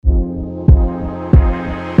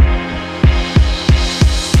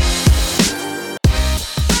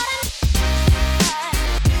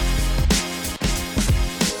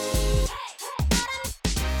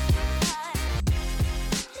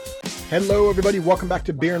Hello, everybody. Welcome back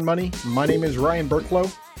to Beer and Money. My name is Ryan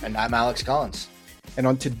Burklow. And I'm Alex Collins. And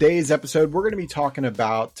on today's episode, we're going to be talking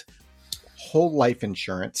about whole life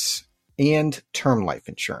insurance and term life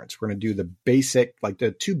insurance. We're going to do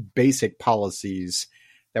the two basic policies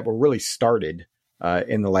that were really started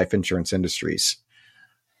in the life insurance industries.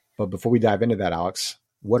 But before we dive into that, Alex,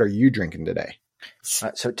 what are you drinking today?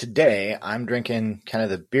 So today I'm drinking kind of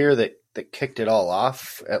the beer that kicked it all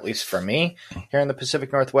off, at least for me here in the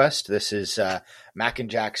Pacific Northwest. This is Mac and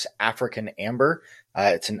Jack's African Amber.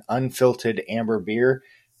 It's an unfiltered amber beer.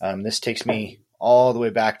 This takes me all the way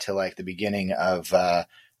back to like the beginning of,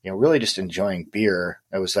 really just enjoying beer.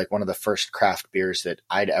 It was like one of the first craft beers that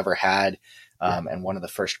I'd ever had. And one of the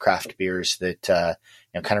first craft beers that,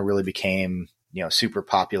 kind of really became, super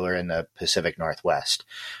popular in the Pacific Northwest.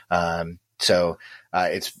 So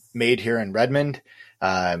it's made here in Redmond.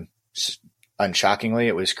 Unshockingly,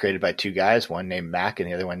 it was created by two guys, one named Mac and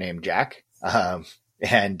the other one named Jack.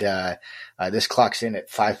 This clocks in at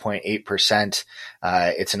 5.8%.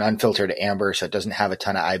 It's an unfiltered amber, so it doesn't have a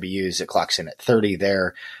ton of IBUs. It clocks in at 30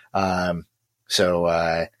 there.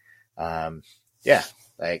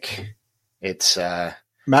 It's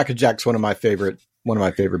Mac and Jack's one of my favorite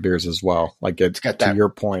beers as well. Like it's got to your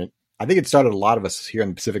point. I think it started a lot of us here in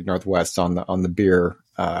the Pacific Northwest on the beer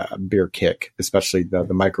kick, especially the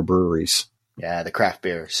microbreweries. Yeah, the craft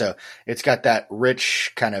beer. So it's got that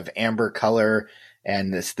rich kind of amber color,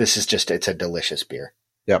 and this is just, it's a delicious beer.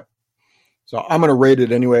 Yep. So I'm going to rate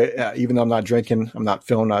it anyway, even though I'm not drinking. I'm not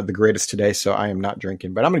feeling the greatest today, so I am not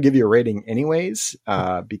drinking. But I'm going to give you a rating anyways,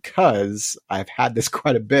 because I've had this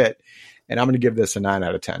quite a bit, and I'm going to give this a 9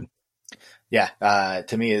 out of 10. Yeah,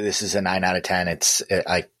 to me, this is a 9 out of 10.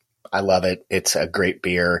 I love it. It's a great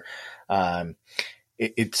beer.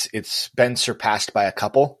 It's been surpassed by a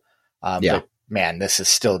couple. But man, this is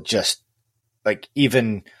still just like,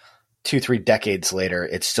 even 2-3 decades later,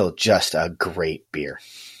 it's still just a great beer.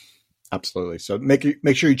 Absolutely. So make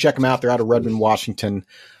sure you check them out. They're out of Redmond, Washington.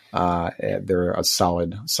 They're a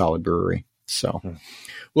solid brewery. So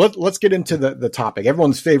let's get into the topic.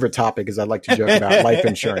 Everyone's favorite topic is, I like to joke about life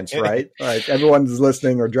insurance, right? Like everyone's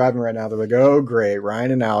listening or driving right now. They're like, oh, great.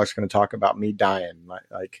 Ryan and Alex are going to talk about me dying.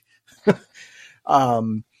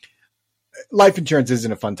 Life insurance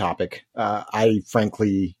isn't a fun topic. I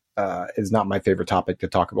frankly, is not my favorite topic to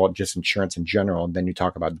talk about, just insurance in general. And then you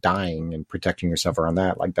talk about dying and protecting yourself around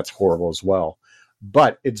that. Like that's horrible as well,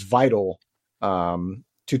 but it's vital,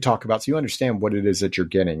 to talk about, so you understand what it is that you're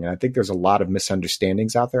getting. And I think there's a lot of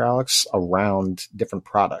misunderstandings out there, Alex, around different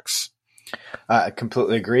products. I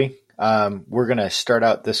completely agree. We're going to start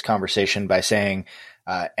out this conversation by saying,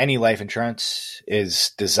 any life insurance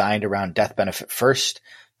is designed around death benefit first.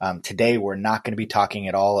 Today, we're not going to be talking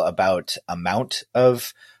at all about amount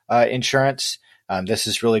of insurance. This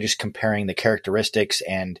is really just comparing the characteristics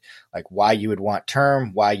and like why you would want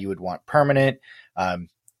term, why you would want permanent.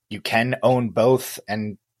 You can own both,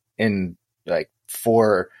 and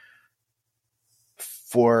for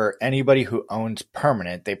anybody who owns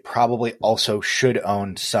permanent, they probably also should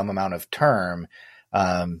own some amount of term,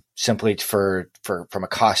 simply from a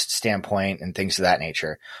cost standpoint and things of that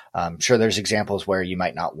nature. Sure, there's examples where you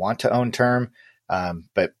might not want to own term,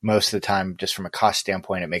 but most of the time, just from a cost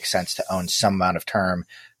standpoint, it makes sense to own some amount of term,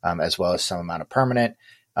 as well as some amount of permanent.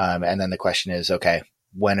 And then the question is, okay,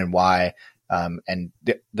 when and why? And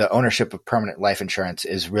the ownership of permanent life insurance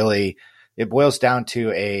is really, it boils down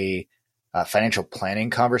to a financial planning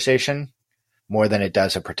conversation more than it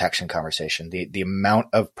does a protection conversation. The amount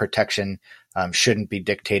of protection shouldn't be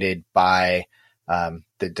dictated by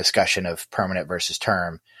the discussion of permanent versus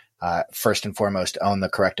term. First and foremost, own the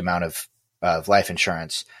correct amount of life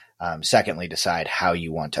insurance. Secondly, decide how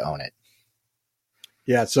you want to own it.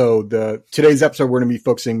 Yeah. So today's episode, we're going to be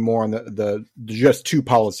focusing more on the just two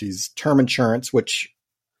policies: term insurance, which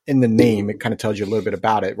in the name, it kind of tells you a little bit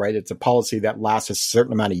about it, right? It's a policy that lasts a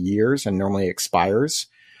certain amount of years and normally expires.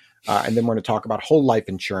 And then we're going to talk about whole life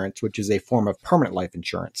insurance, which is a form of permanent life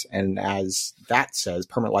insurance. And as that says,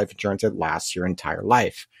 permanent life insurance, it lasts your entire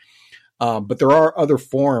life. But there are other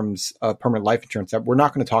forms of permanent life insurance that we're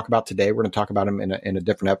not going to talk about today. We're going to talk about them in a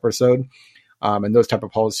different episode. And those type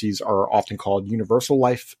of policies are often called universal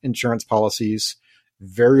life insurance policies,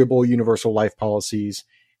 variable universal life policies,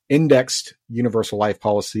 indexed universal life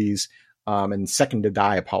policies, and second to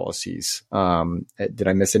die policies. Did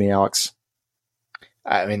I miss any, Alex?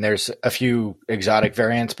 I mean, there's a few exotic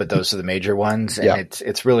variants, but those are the major ones. And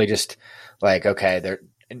it's really just like, okay,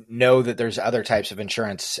 know that there's other types of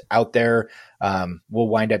insurance out there. We'll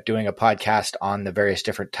wind up doing a podcast on the various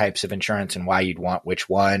different types of insurance and why you'd want which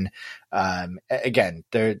one. Again,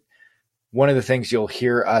 one of the things you'll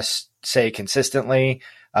hear us say consistently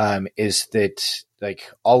is that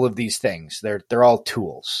like all of these things, they're all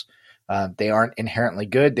tools. They aren't inherently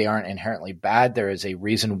good. They aren't inherently bad. There is a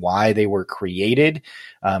reason why they were created.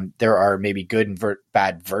 There are maybe good and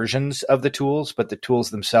bad versions of the tools, but the tools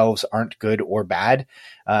themselves aren't good or bad.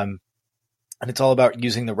 And it's all about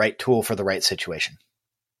using the right tool for the right situation.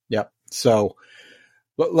 Yep. So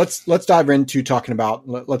let's dive into talking about,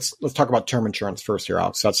 let's talk about term insurance first here,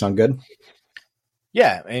 Alex. Does that sound good?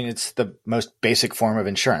 Yeah. I mean, it's the most basic form of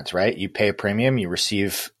insurance, right? You pay a premium, you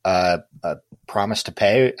receive a promise to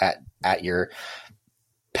pay at your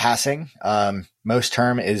passing. Most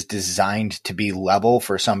term is designed to be level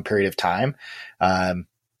for some period of time.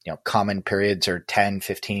 Common periods are 10,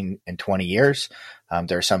 15, and 20 years.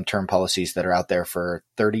 There are some term policies that are out there for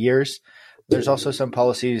 30 years. There's also some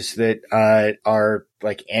policies that are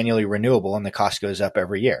like annually renewable and the cost goes up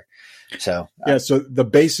every year. So so the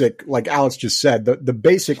basic, like Alex just said, the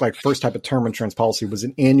basic like first type of term insurance policy was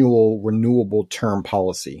an annual renewable term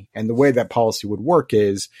policy. And the way that policy would work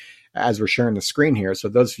is, as we're sharing the screen here, so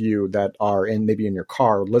those of you that are maybe in your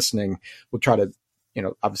car listening, we'll try to,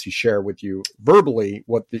 obviously share with you verbally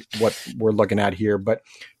what we're looking at here, but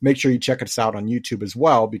make sure you check us out on YouTube as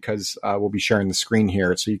well, because we'll be sharing the screen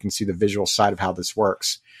here so you can see the visual side of how this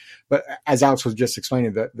works. But as Alex was just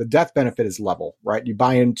explaining, the death benefit is level, right? You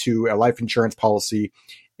buy into a life insurance policy,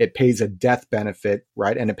 it pays a death benefit,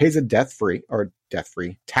 right? And it pays a tax-free,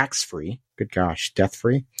 good gosh,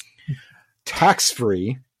 death-free,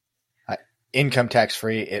 tax-free. Income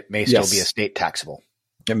tax-free, it may still be estate taxable.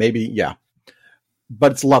 It may be, yeah.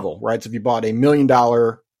 But it's level, right? So if you bought $1 million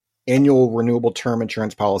annual renewable term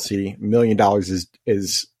insurance policy, $1 million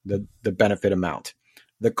is the benefit amount.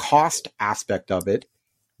 The cost aspect of it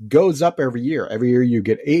goes up every year. Every year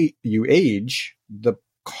you age, the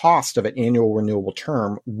cost of an annual renewable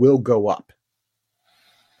term will go up.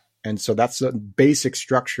 And so that's the basic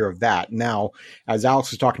structure of that. Now, as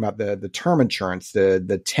Alex was talking about the term insurance,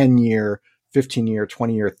 the 10-year, 15-year,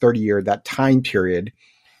 20-year, 30-year, that time period,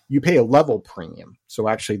 you pay a level premium. So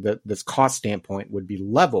actually this cost standpoint would be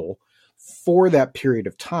level for that period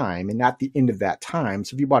of time and at the end of that time.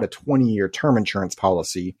 So if you bought a 20-year term insurance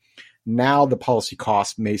policy, now the policy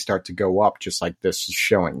cost may start to go up, just like this is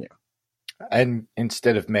showing you. And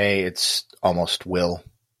instead of may, it's almost will.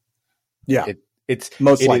 Yeah. It's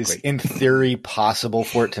most likely. It is in theory possible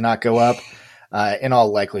for it to not go up. In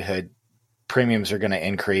all likelihood, premiums are going to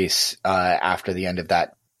increase after the end of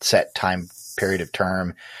that set time period of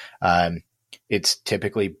term. It's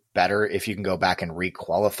typically better if you can go back and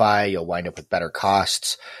requalify. You'll wind up with better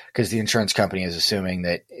costs because the insurance company is assuming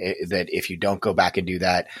that if you don't go back and do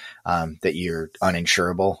that, that you're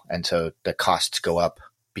uninsurable. And so the costs go up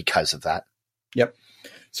because of that. Yep.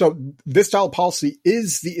 So this style of policy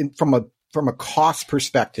is from a cost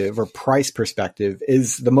perspective or price perspective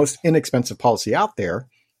is the most inexpensive policy out there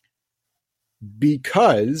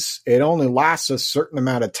because it only lasts a certain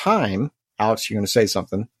amount of time. Alex, you're going to say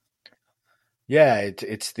something. Yeah,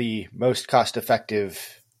 it's the most cost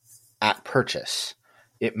effective at purchase.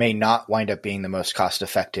 It may not wind up being the most cost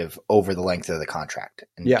effective over the length of the contract.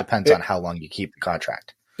 And it depends on how long you keep the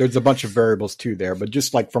contract. There's a bunch of variables too there, but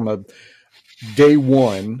just like from a day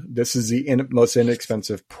one, this is the most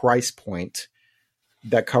inexpensive price point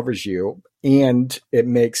that covers you. And it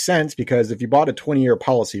makes sense because if you bought a 20-year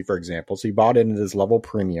policy, for example, so you bought it in this level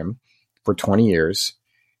premium for 20 years,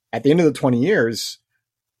 at the end of the 20 years,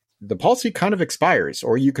 the policy kind of expires,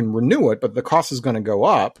 or you can renew it, but the cost is going to go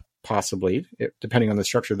up, possibly, depending on the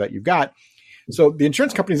structure that you've got. So the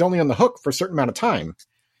insurance company is only on the hook for a certain amount of time.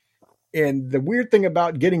 And the weird thing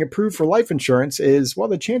about getting approved for life insurance is, well,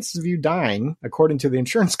 the chances of you dying, according to the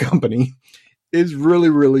insurance company, is really,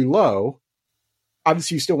 really low.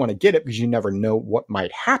 Obviously, you still want to get it because you never know what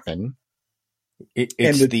might happen.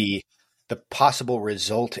 The possible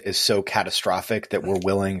result is so catastrophic that we're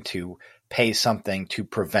willing to pay something to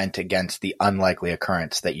prevent against the unlikely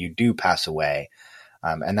occurrence that you do pass away.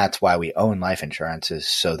 And that's why we own life insurance, is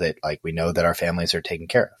so that we know that our families are taken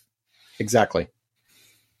care of. Exactly.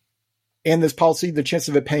 And this policy, the chance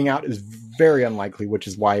of it paying out is very unlikely, which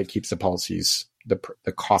is why it keeps the policies, the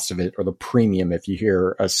cost of it, or the premium. If you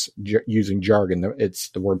hear us using jargon, it's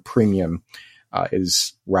the word premium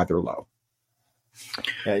is rather low.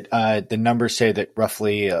 The numbers say that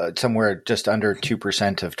roughly somewhere just under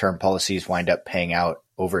 2% of term policies wind up paying out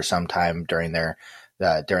over some time during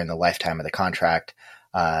during the lifetime of the contract.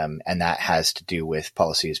 And that has to do with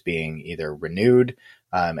policies being either renewed.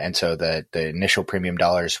 And so the initial premium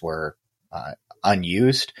dollars were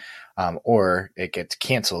unused, or it gets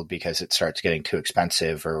canceled because it starts getting too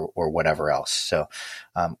expensive or whatever else. So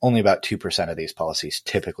only about 2% of these policies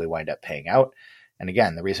typically wind up paying out. And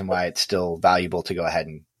again, the reason why it's still valuable to go ahead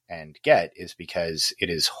and get is because it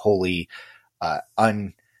is wholly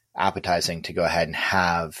unappetizing to go ahead and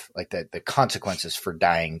have like the consequences for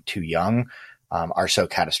dying too young are so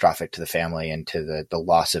catastrophic to the family and to the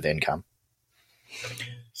loss of income.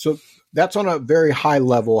 So that's on a very high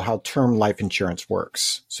level how term life insurance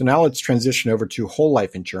works. So now let's transition over to whole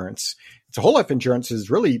life insurance. So whole life insurance is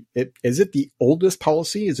really, is it the oldest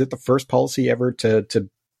policy? Is it the first policy ever to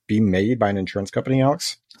be made by an insurance company,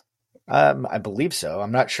 Alex? I believe so.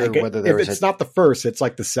 I'm not sure whether there if was it's not the first, it's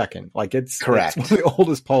like the second. Like it's correct. It's one of the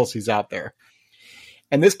oldest policies out there.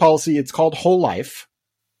 And this policy, it's called whole life,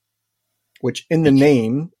 which in the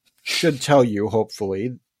name should tell you,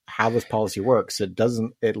 hopefully, how this policy works.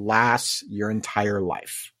 It lasts your entire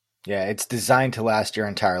life. Yeah, it's designed to last your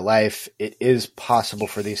entire life. It is possible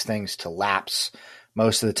for these things to lapse.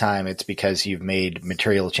 Most of the time it's because you've made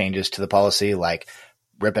material changes to the policy, like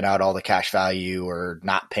ripping out all the cash value or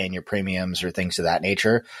not paying your premiums or things of that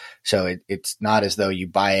nature. So it's not as though you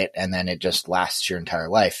buy it and then it just lasts your entire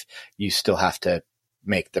life. You still have to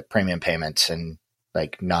make the premium payments and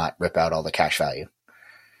like not rip out all the cash value.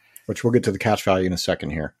 Which we'll get to the cash value in a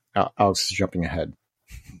second here. Alex is jumping ahead.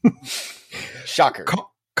 Shocker.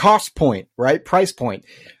 Cost point, right? Price point.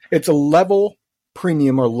 It's a level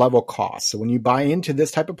premium or level cost. So when you buy into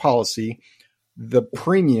this type of policy, the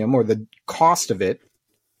premium or the cost of it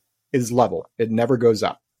is level. It never goes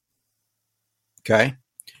up. Okay.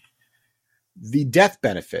 The death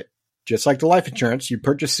benefit, just like the life insurance, you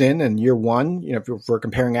purchase in year one, if we're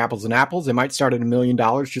comparing apples and apples, it might start at $1 million,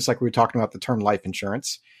 just like we were talking about the term life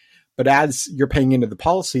insurance. But as you're paying into the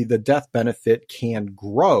policy, the death benefit can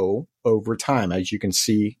grow over time, as you can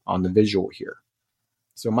see on the visual here.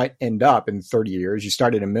 So it might end up in 30 years. You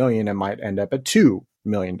start at $1 million, it might end up at $2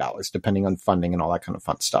 million, depending on funding and all that kind of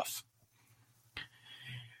fun stuff.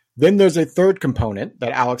 Then there's a third component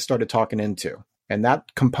that Alex started talking into, and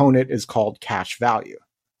that component is called cash value.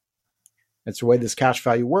 And so the way this cash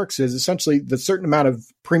value works is essentially the certain amount of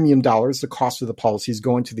premium dollars, the cost of the policy, is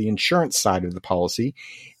going to the insurance side of the policy,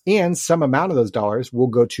 and some amount of those dollars will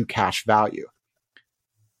go to cash value.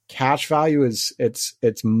 Cash value is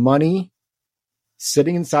it's money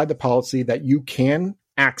sitting inside the policy that you can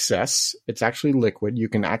access. It's actually liquid. You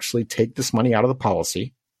can actually take this money out of the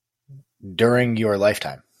policy during your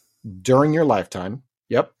lifetime. During your lifetime.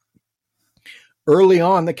 Yep. Early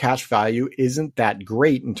on, the cash value isn't that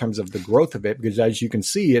great in terms of the growth of it, because as you can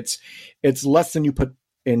see, it's less than you put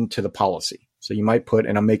into the policy. So you might put,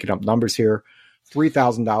 and I'm making up numbers here,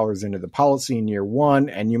 $3,000 into the policy in year one,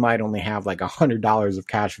 and you might only have like $100 of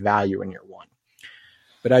cash value in year one.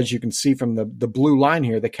 But as you can see from the blue line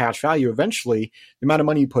here, the cash value, eventually, the amount of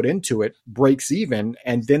money you put into it breaks even,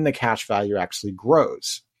 and then the cash value actually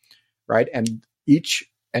grows, right?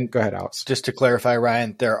 And go ahead, Alex. Just to clarify,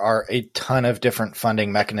 Ryan, there are a ton of different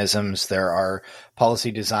funding mechanisms. There are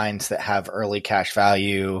policy designs that have early cash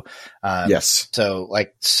value. Yes. So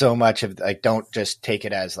like so much of don't just take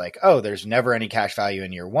it as like, oh, there's never any cash value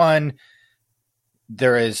in year one.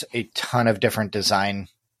 There is a ton of different design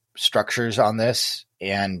structures on this,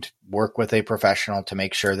 and work with a professional to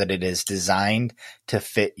make sure that it is designed to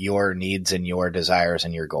fit your needs and your desires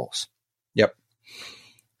and your goals. Yep.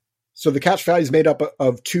 So the cash value is made up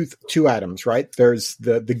of two items, right? There's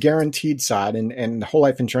the guaranteed side, and whole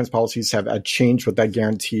life insurance policies have changed what that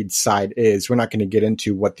guaranteed side is. We're not going to get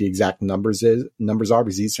into what the exact numbers are,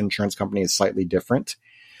 because each insurance company is slightly different.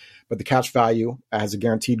 But the cash value has a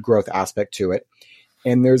guaranteed growth aspect to it.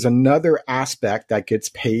 And there's another aspect that gets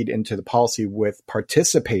paid into the policy with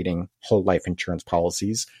participating whole life insurance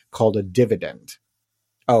policies called a dividend.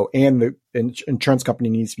 Oh, and the insurance company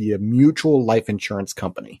needs to be a mutual life insurance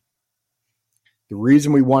company. The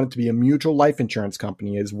reason we want it to be a mutual life insurance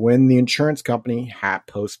company is when the insurance company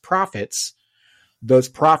posts profits, those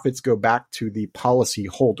profits go back to the policy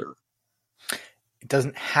holder. It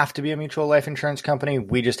doesn't have to be a mutual life insurance company.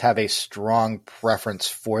 We just have a strong preference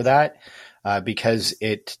for that because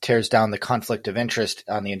it tears down the conflict of interest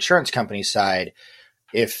on the insurance company side.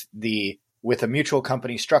 With a mutual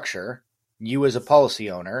company structure, you as a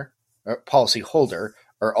policy owner or policy holder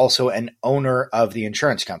are also an owner of the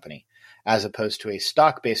insurance company, as opposed to a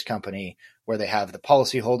stock-based company where they have the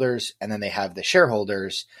policyholders and then they have the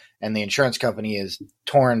shareholders, and the insurance company is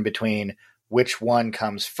torn between which one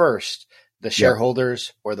comes first, the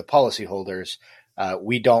shareholders or the policyholders.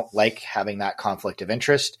 We don't like having that conflict of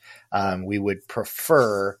interest. We would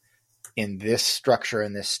prefer in this structure,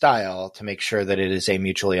 in this style, to make sure that it is a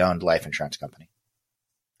mutually owned life insurance company.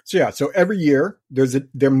 So every year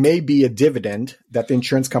there may be a dividend that the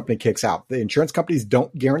insurance company kicks out. The insurance companies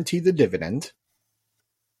don't guarantee the dividend.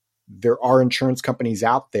 There are insurance companies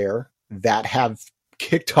out there that have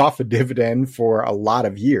kicked off a dividend for a lot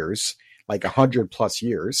of years, like 100 plus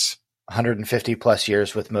years. 150 plus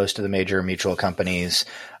years with most of the major mutual companies.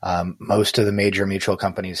 Most of the major mutual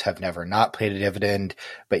companies have never not paid a dividend,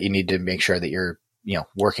 but you need to make sure that you're,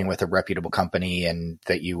 working with a reputable company and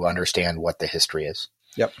that you understand what the history is.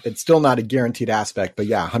 Yep. It's still not a guaranteed aspect, but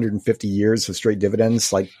 150 years of straight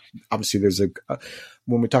dividends. Like obviously there's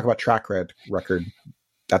when we talk about track record,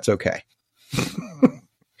 that's okay.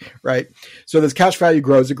 Right. So this cash value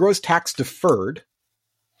grows, it grows tax deferred.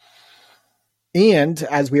 And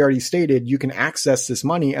as we already stated, you can access this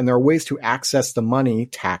money and there are ways to access the money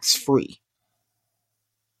tax free.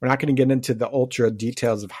 We're not going to get into the ultra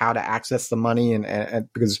details of how to access the money and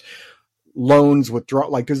because loans, withdraw,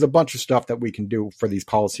 like there's a bunch of stuff that we can do for these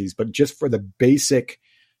policies, but just for the basic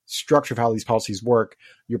structure of how these policies work,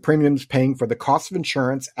 your premium's paying for the cost of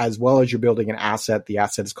insurance as well as you're building an asset. The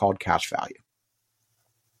asset is called cash value.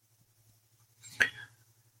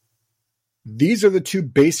 These are the two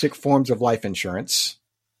basic forms of life insurance.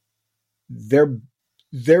 They're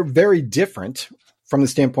very different from the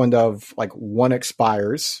standpoint of like one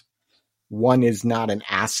expires. One is not an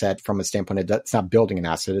asset from a standpoint. It's not building an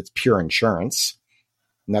asset. It's pure insurance.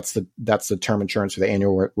 And that's the term insurance or the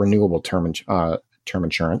annual renewable term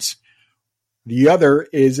insurance. The other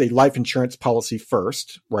is a life insurance policy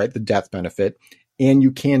first, right? The death benefit. And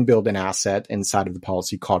you can build an asset inside of the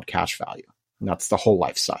policy called cash value. And that's the whole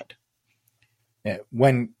life side. Yeah.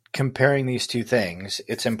 When comparing these two things,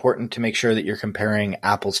 it's important to make sure that you're comparing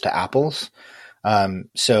apples to apples.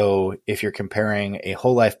 So if you're comparing a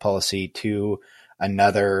whole life policy to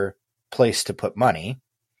another place to put money,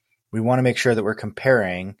 we want to make sure that we're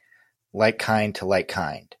comparing like kind to like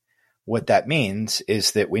kind. What that means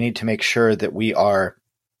is that we need to make sure that we are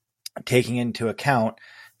taking into account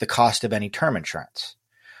the cost of any term insurance.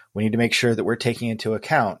 We need to make sure that we're taking into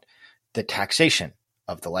account the taxation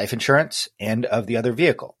of the life insurance and of the other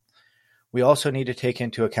vehicle. We also need to take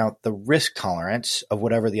into account the risk tolerance of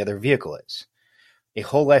whatever the other vehicle is. A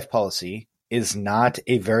whole life policy is not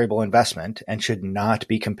a variable investment and should not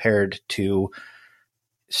be compared to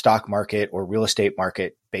stock market or real estate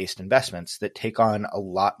market based investments that take on a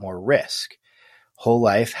lot more risk. Whole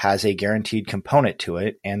life has a guaranteed component to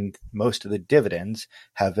it, and most of the dividends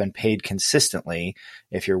have been paid consistently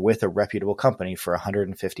if you're with a reputable company for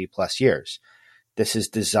 150 plus years. This is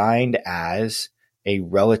designed as a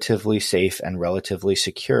relatively safe and relatively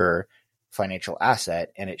secure financial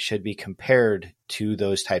asset, and it should be compared to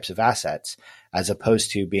those types of assets as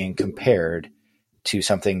opposed to being compared to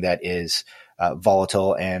something that is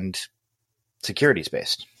volatile and securities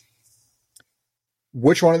based.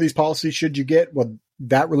 Which one of these policies should you get? Well,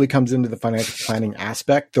 that really comes into the financial planning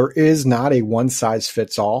aspect. There is not a one size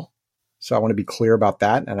fits all. So I want to be clear about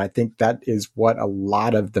that. And I think that is what a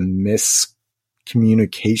lot of the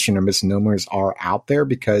miscommunication or misnomers are out there,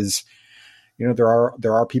 because there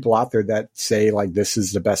are people out there that say like this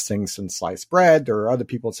is the best thing since sliced bread. There are other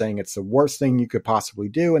people saying it's the worst thing you could possibly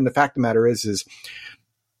do. And the fact of the matter is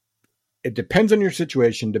it depends on your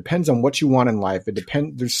situation, depends on what you want in life.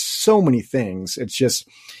 There's so many things.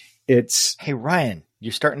 Hey, Ryan,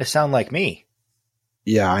 you're starting to sound like me.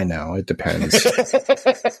 Yeah, I know. It depends.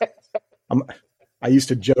 I used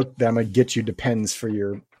to joke that I'm going to get you depends for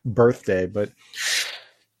your birthday, but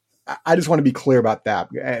I just want to be clear about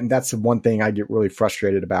that. And that's the one thing I get really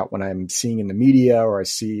frustrated about when I'm seeing in the media or I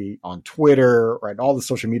see on Twitter or at all the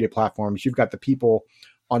social media platforms. You've got the people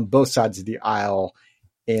on both sides of the aisle.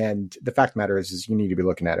 And the fact of the matter is you need to be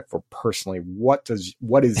looking at it for personally, what is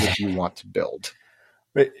it you want to build?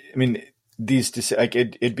 But I mean,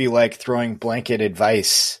 it'd be like throwing blanket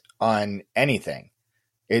advice on anything.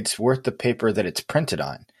 It's worth the paper that it's printed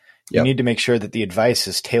on. You need to make sure that the advice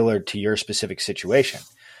is tailored to your specific situation.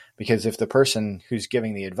 Because if the person who's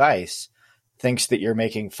giving the advice thinks that you're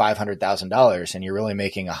making $500,000 and you're really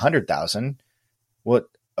making $100,000,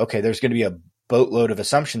 there's going to be a boatload of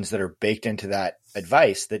assumptions that are baked into that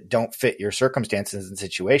advice that don't fit your circumstances and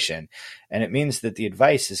situation. And it means that the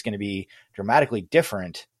advice is going to be dramatically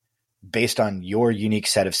different based on your unique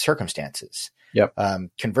set of circumstances. Yep.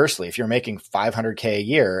 Conversely, if you're making $500K a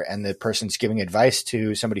year and the person's giving advice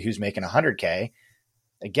to somebody who's making $100K,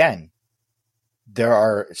 again, there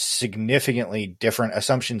are significantly different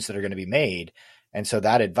assumptions that are going to be made. And so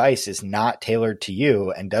that advice is not tailored to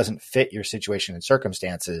you and doesn't fit your situation and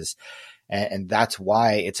circumstances. And that's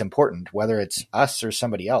why it's important, whether it's us or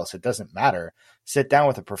somebody else, it doesn't matter. Sit down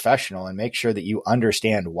with a professional and make sure that you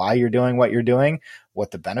understand why you're doing what you're doing,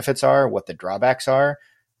 what the benefits are, what the drawbacks are,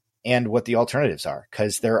 and what the alternatives are,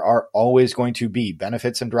 because there are always going to be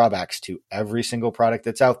benefits and drawbacks to every single product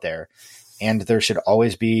that's out there. And there should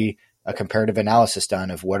always be a comparative analysis done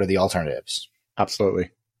of what are the alternatives.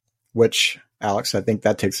 Absolutely. Which, Alex, I think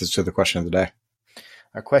that takes us to the question of the day.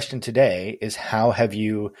 Our question today is, how have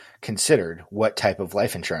you considered what type of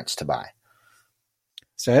life insurance to buy?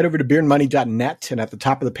 So head over to beerandmoney.net, and at the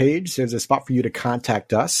top of the page, there's a spot for you to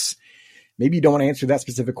contact us. Maybe you don't want to answer that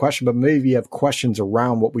specific question, but maybe you have questions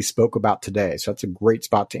around what we spoke about today. So that's a great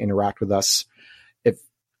spot to interact with us.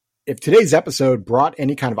 If today's episode brought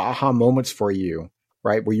any kind of aha moments for you,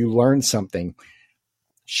 right, where you learned something,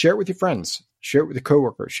 share it with your friends, share it with your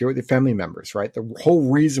coworkers, share it with your family members, right? The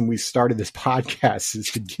whole reason we started this podcast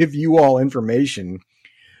is to give you all information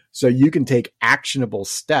so you can take actionable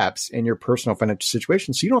steps in your personal financial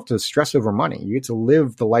situation. So you don't have to stress over money. You get to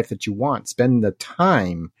live the life that you want, spend the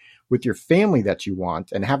time with your family that you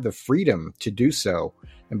want, and have the freedom to do so.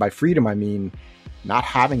 And by freedom, I mean not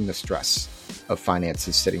having the stress of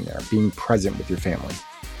finances sitting there, being present with your family.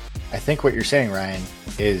 I think what you're saying, Ryan,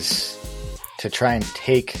 is to try and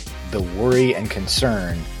take the worry and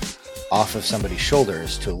concern off of somebody's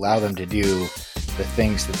shoulders to allow them to do the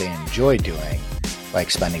things that they enjoy doing,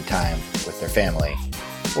 like spending time with their family,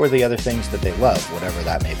 or the other things that they love, whatever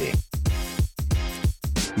that may be.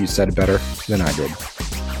 You said it better than I did.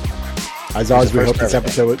 As always, we hope this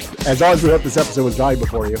episode was valuable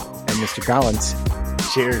for you. And Mr. Collins,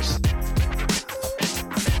 cheers.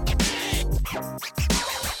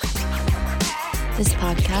 This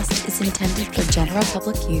podcast is intended for general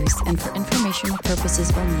public use and for informational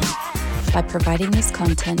purposes only. By providing this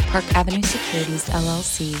content, Park Avenue Securities,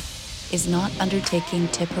 LLC is not undertaking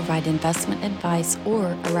to provide investment advice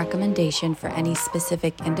or a recommendation for any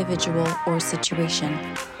specific individual or situation,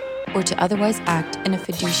 or to otherwise act in a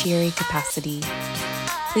fiduciary capacity.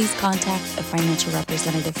 Please contact a financial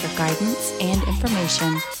representative for guidance and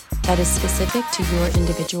information that is specific to your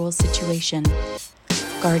individual situation.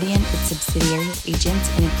 Guardian, its subsidiaries, agents,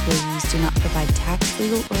 and employees do not provide tax,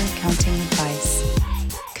 legal, or accounting advice.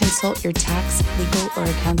 Consult your tax, legal, or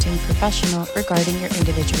accounting professional regarding your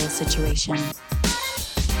individual situation.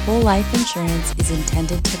 Whole life insurance is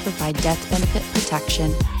intended to provide death benefit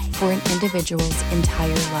protection for an individual's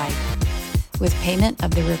entire life. With payment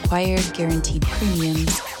of the required guaranteed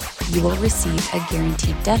premiums, you will receive a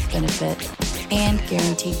guaranteed death benefit and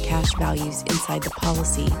guaranteed cash values inside the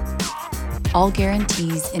policy. All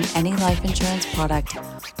guarantees in any life insurance product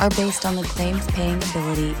are based on the claims paying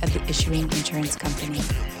ability of the issuing insurance company.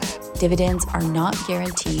 Dividends are not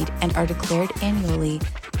guaranteed and are declared annually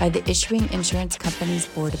by the issuing insurance company's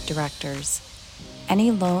board of directors.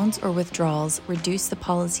 Any loans or withdrawals reduce the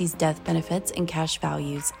policy's death benefits and cash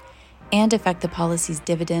values and affect the policy's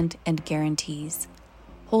dividend and guarantees.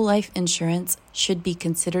 Whole life insurance should be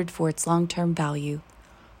considered for its long-term value.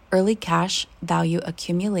 Early cash value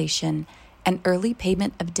accumulation and early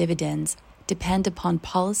payment of dividends depend upon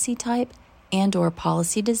policy type and/or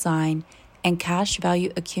policy design, and cash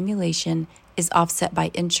value accumulation is offset by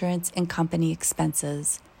insurance and company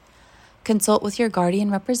expenses. Consult with your Guardian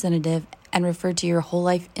representative and refer to your whole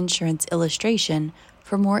life insurance illustration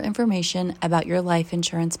for more information about your life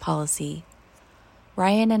insurance policy.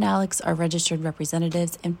 Ryan and Alex are registered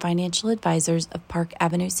representatives and financial advisors of Park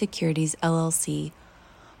Avenue Securities, LLC,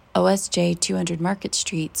 OSJ 200 Market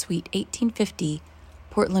Street, Suite 1850,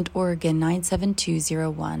 Portland, Oregon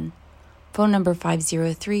 97201. Phone number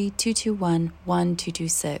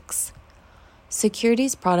 503-221-1226.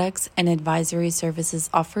 Securities products and advisory services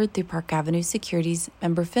offered through Park Avenue Securities,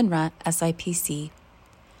 member FINRA, SIPC.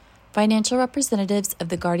 Financial representatives of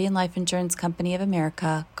the Guardian Life Insurance Company of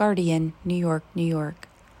America, Guardian, New York, New York.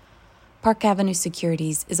 Park Avenue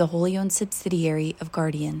Securities is a wholly owned subsidiary of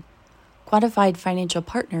Guardian. Quantified Financial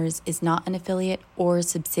Partners is not an affiliate or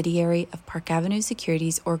subsidiary of Park Avenue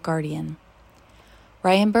Securities or Guardian.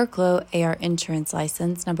 Ryan Burklow, AR Insurance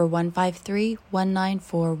License Number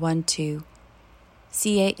 153-19412.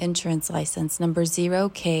 CA Insurance License Number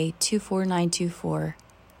 0K24924.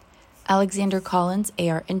 Alexander Collins,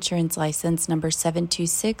 AR Insurance License Number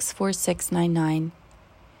 7264699.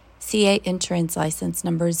 CA Insurance License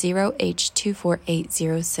Number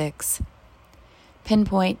 0H24806.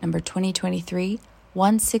 Pinpoint number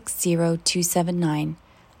 2023-160279,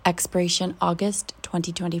 expiration August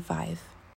 2025.